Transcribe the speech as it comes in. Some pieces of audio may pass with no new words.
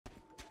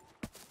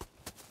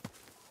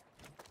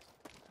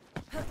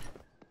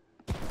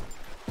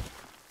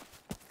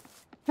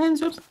Hands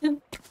up,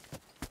 man.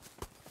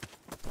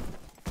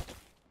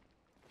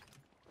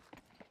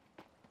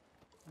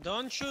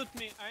 Don't shoot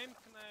me, I'm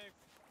knife.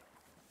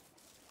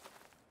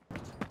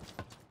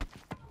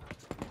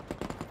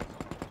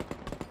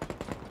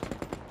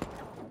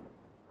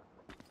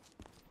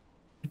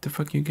 What the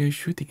fuck you guys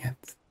shooting at?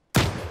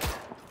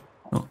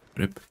 Oh,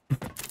 rip.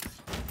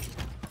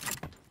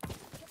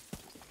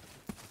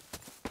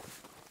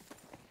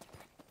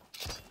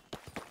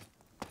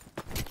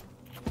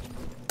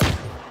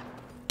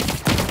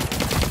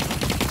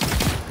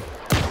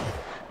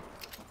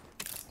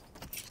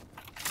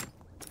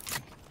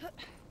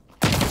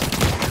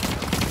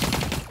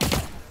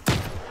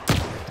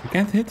 I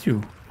can't hit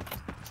you.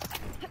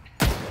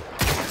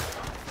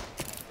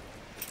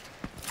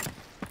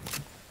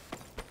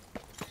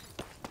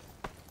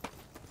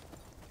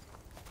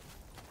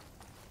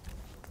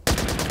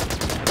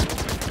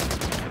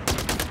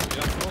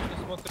 Я просто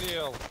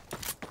смотрел.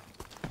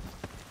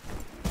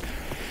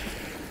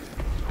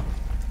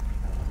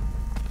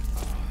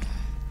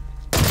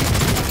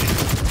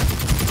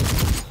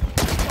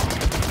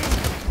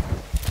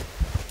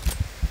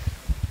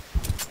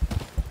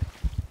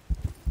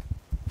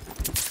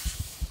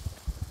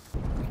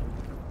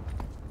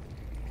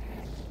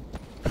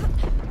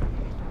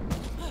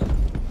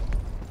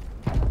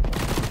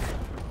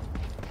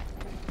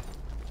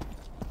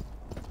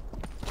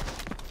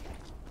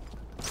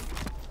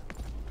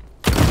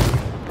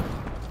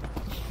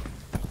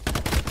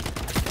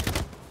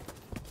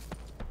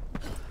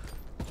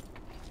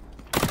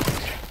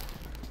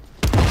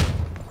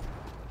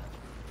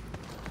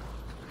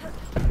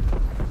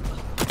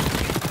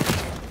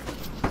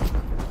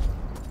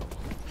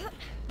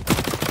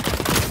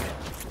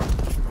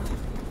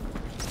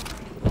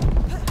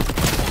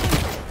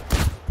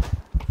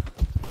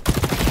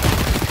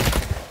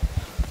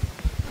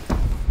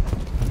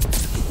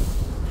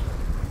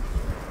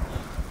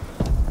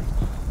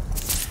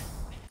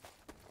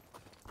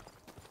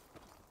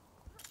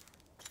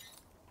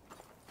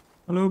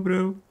 Hello,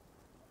 bro.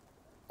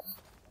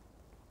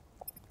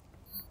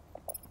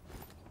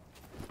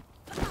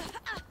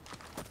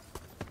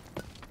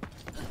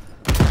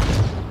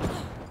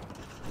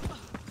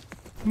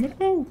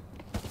 No.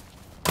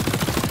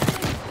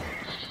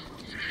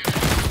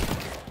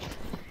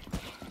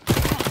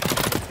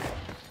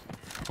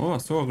 Oh,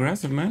 so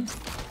aggressive, man.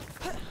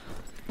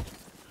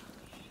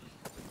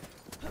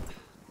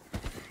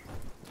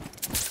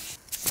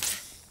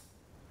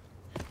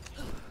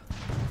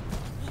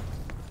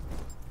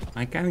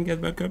 I can't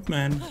get back up,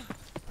 man.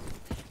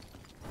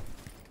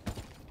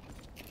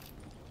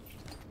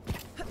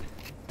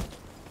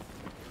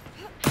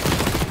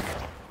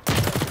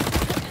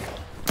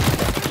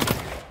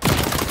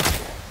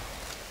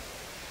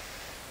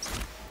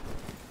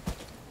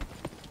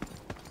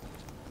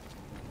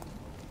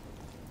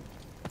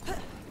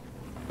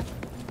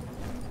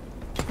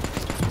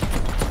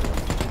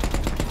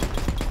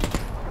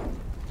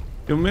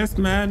 You missed,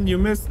 man. You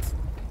missed.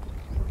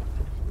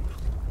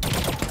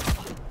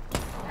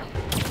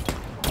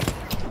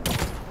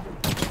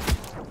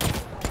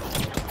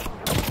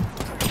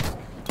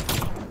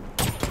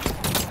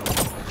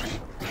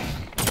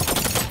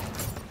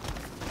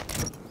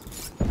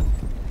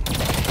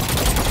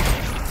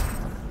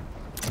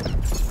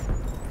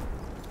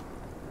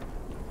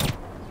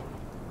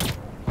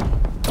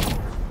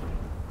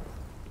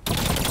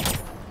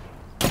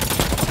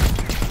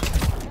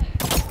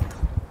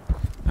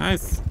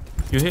 Nice.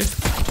 You hit.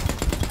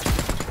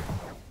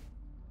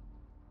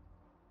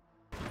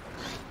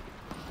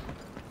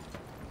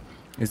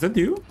 Is that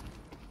you?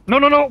 No,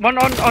 one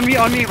on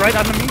me, right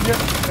under me. Yeah,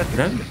 that's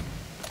That?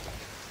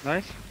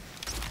 nice.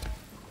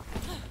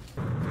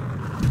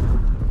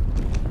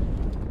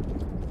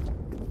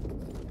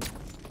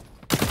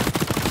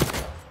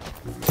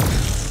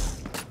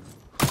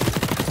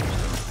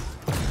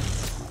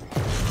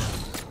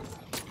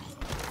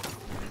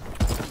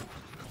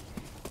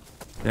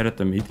 They're at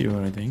the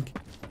meteor, I think.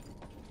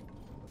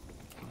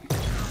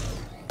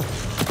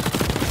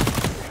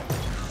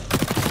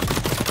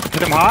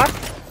 Hit him hard.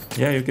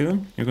 Yeah, you get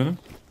him. You got him.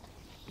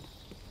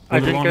 I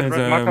Other didn't one get is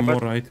red marker, more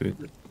but right to it.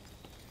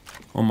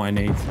 On my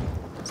nade.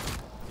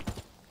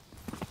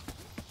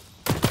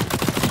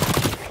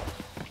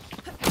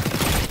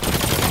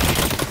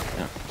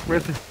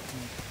 where's the?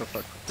 The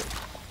fuck?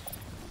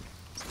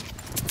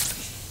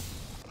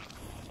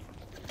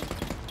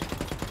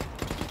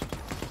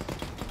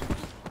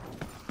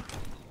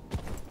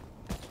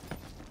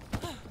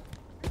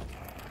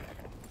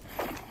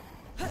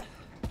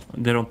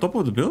 They're on top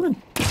of the building.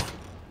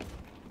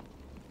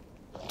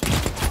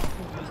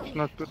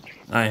 Not good.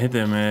 I hit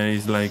him.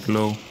 He's like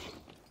low.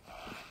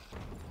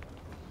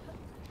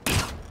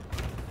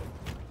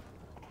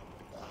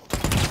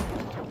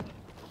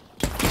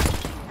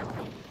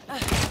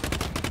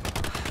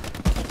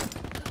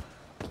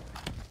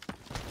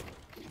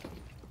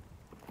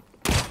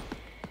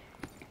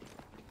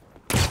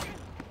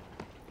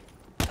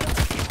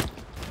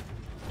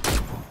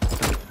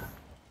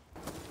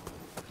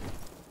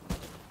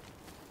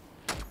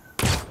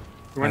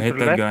 You I went hit to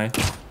the that left.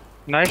 guy.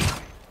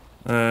 Nice.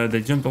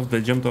 They jumped off, they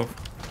jumped off.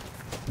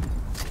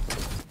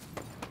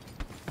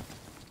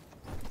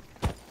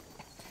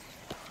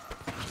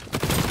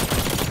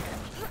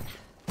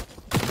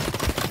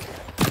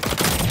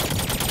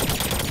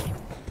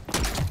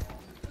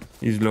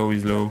 He's low,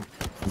 he's low.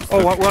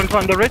 Oh, one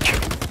on the ridge.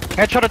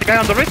 Headshot at the guy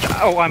on the ridge.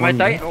 Oh, I might One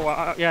die. guy?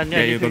 Oh, yeah,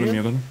 Yeah, you got him, here.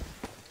 you got him.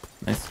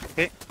 Nice.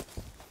 Okay.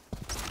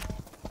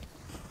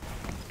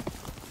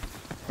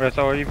 Where's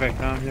our evac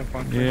now? Yeah,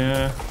 fine.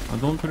 Yeah, I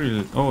don't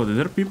really... Oh,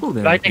 there are people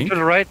there, I Lighting think. to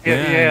the right.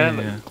 Yeah.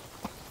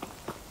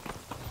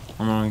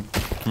 I'm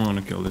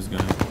gonna kill this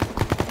guy.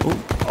 Oh,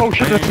 Oh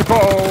shit, Bang. that's the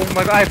oh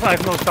my god, I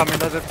have no stamina,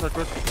 that's not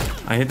good.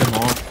 I hit him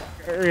hard.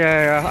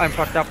 Yeah, I'm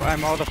fucked up,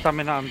 I'm out of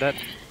stamina, I'm dead.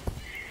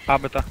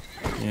 Arbiter.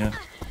 Yeah.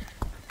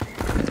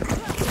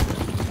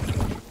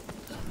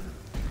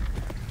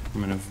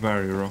 I'm in a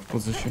very rough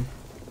position.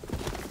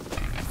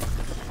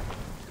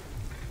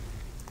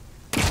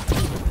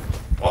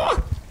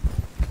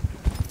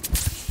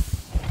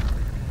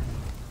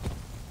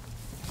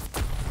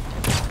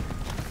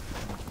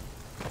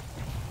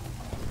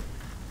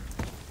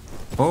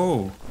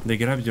 Oh, they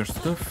grabbed your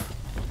stuff.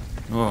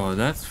 Oh,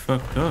 that's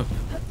fucked up.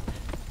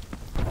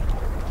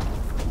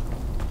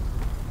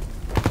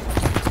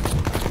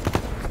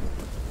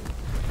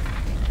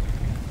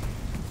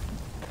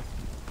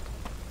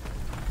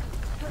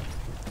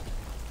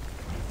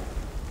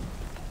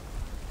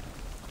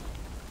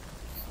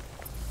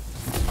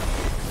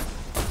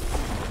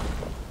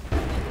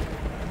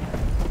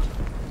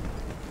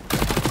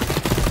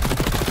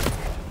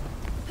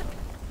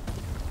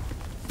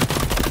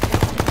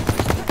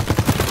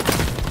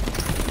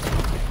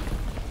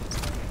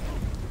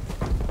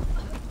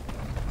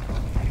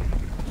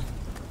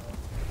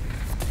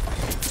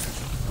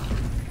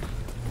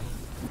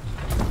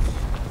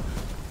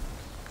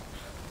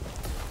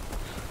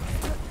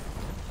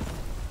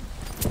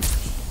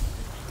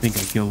 I think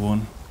I killed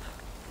one.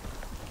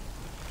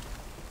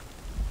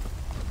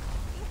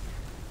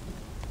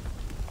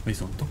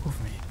 He's on top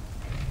of me.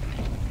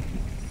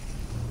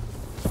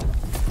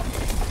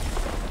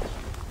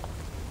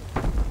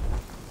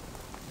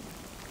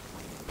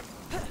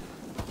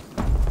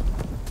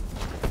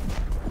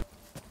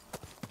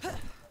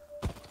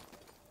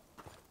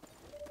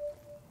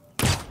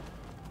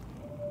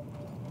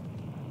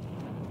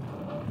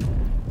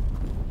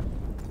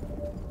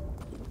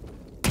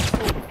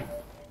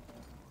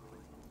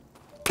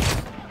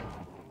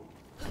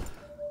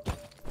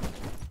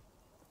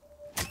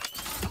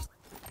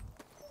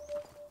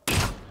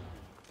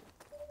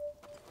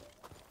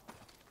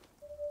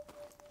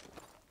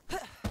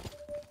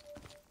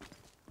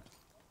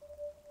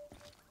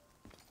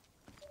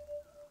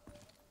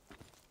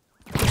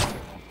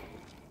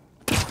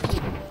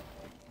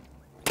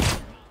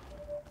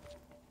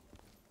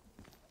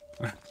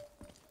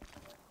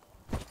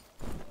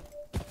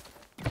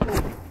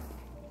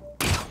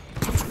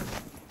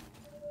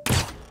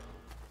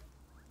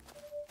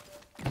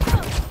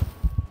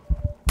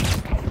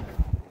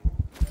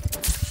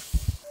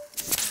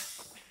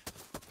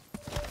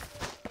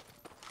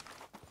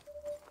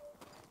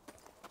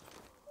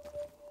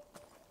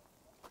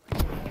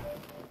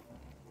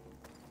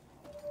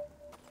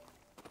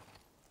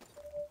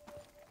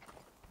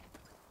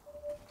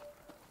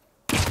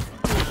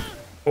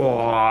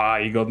 Oh,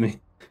 he got me.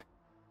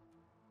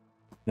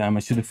 Damn, I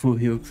should have full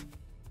healed.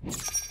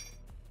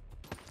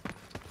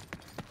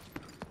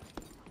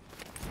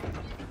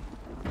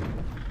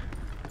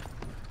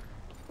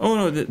 Oh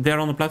no, they're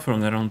on the platform,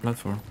 they're on the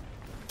platform.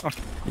 Oh.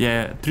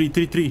 Yeah,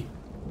 3.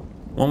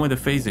 One with a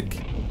phasic.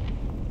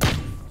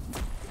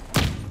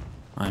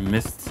 I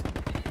missed.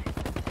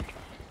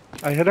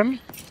 I hit him.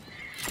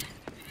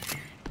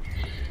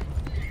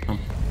 I'm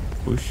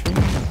pushing.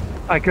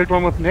 I killed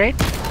one with nade.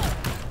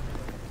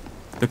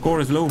 The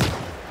core is low.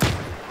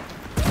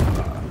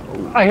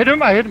 I hit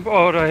him,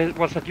 or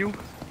was that you?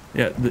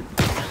 Yeah,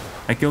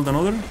 I killed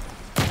another.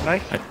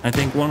 Nice. I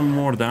think one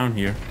more down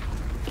here.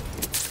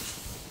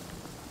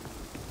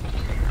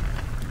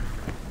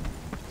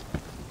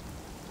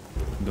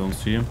 Don't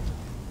see him.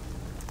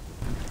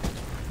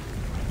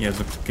 He has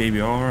a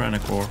KBR and a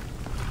core.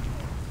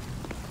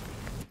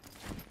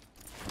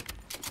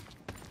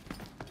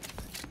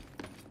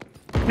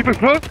 People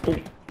close?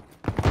 Hey,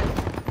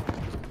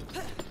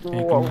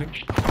 Whoa. come back.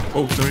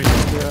 Oh, sorry.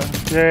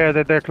 Yeah,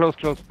 they're close.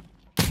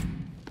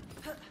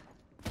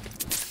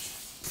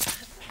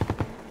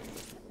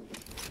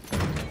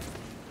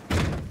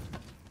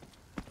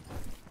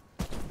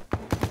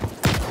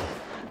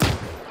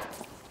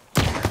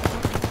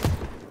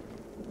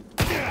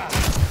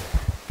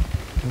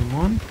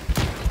 One.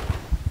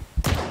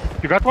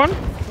 You got one?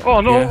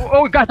 Oh no! Yeah.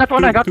 Oh, got that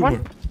one. I got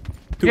one.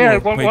 Two Yeah,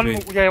 more. one.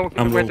 Wait. Yeah, okay,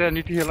 I'm wait. low. I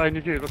need to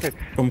heal. Okay.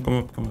 Come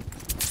up.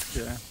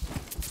 Yeah.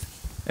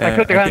 I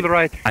killed the guy on the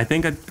right. I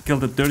think I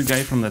killed the third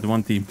guy from that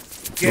one team.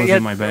 He Yeah, was yeah.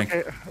 in my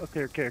bag.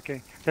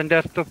 Okay. Then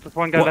there's just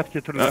one guy What? left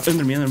here to the left.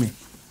 Under me.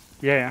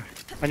 Yeah.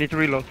 I need to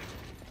reload.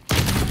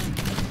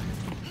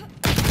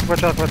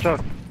 Watch out.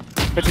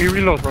 Let me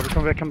reload, brother.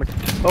 Come back.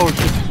 Oh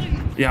shit.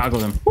 Yeah, I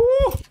got him.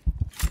 Woo!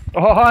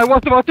 Oh, I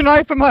was about to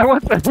knife him. I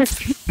was. Oh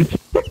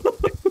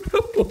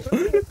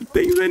The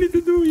things I need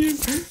to do here.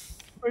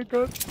 my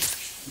god.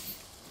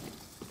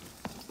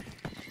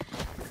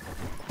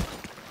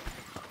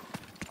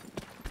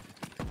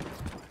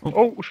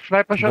 Oh,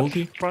 sniper shot.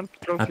 Bolty. Front,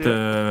 close At here.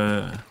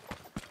 the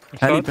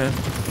Start. helipad.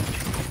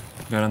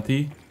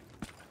 Guarantee.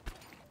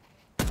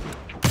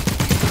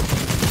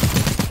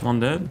 One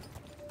dead.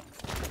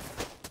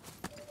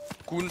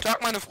 Guten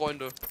Tag, meine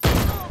Freunde.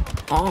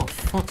 Oh,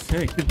 fuck's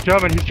sake. He's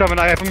German.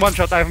 I have him one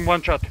shot.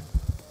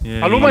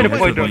 Yeah, Hallo you meine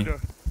headshot me. Freunde.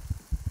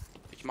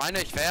 Ich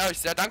meine, ich wäre euch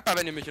sehr dankbar,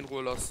 wenn ihr mich in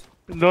Ruhe lasst.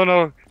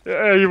 No.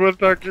 He was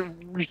like,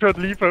 we should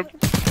leave him.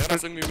 Wäre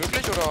das irgendwie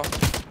möglich, oder?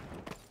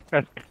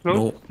 Yes, close.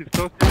 No. He's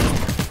close.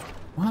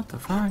 What the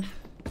fuck?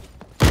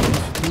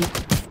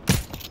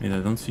 Wait, I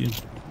don't see him.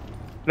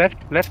 Left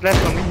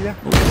on me here.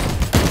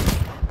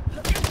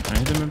 I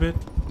hit him a bit.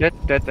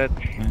 Dead.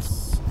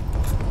 Nice.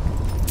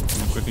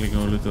 I'll quickly go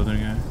loot the other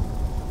guy.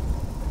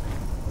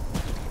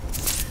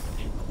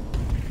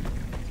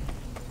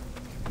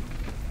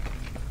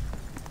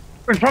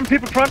 In front,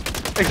 people front.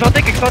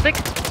 Exotic.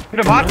 Hit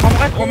him hard. Come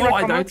right. Oh,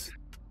 I died.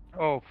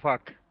 Oh,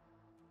 fuck.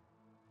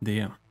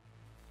 Damn.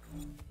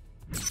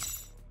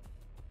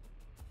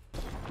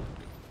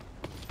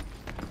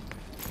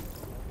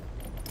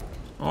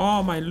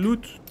 Oh, my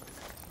loot.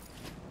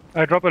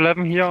 I drop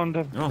 11 here on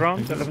the Oh,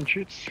 ground. thank you. 11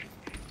 sheets.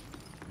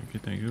 Okay,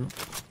 thank you.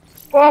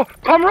 Oh,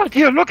 come right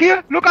here. Look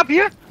here. Look up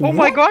here. Oh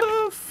my god.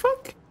 What the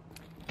fuck?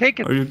 Take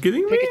it. Are you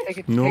kidding me? Take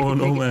it, No, take it,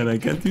 no, take it, man, I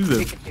can't use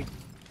it. Take it.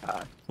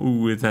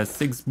 Ooh, it has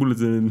 6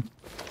 bullets in it.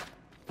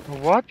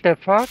 What the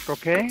fuck?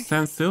 Okay.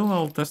 Stand still,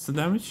 I'll test the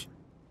damage.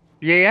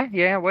 Yeah.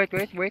 Wait.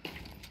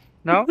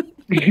 No?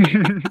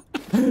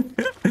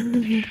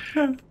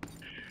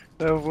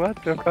 What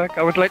the fuck?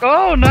 I was like,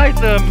 oh, nice,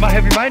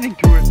 heavy mining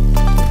tool.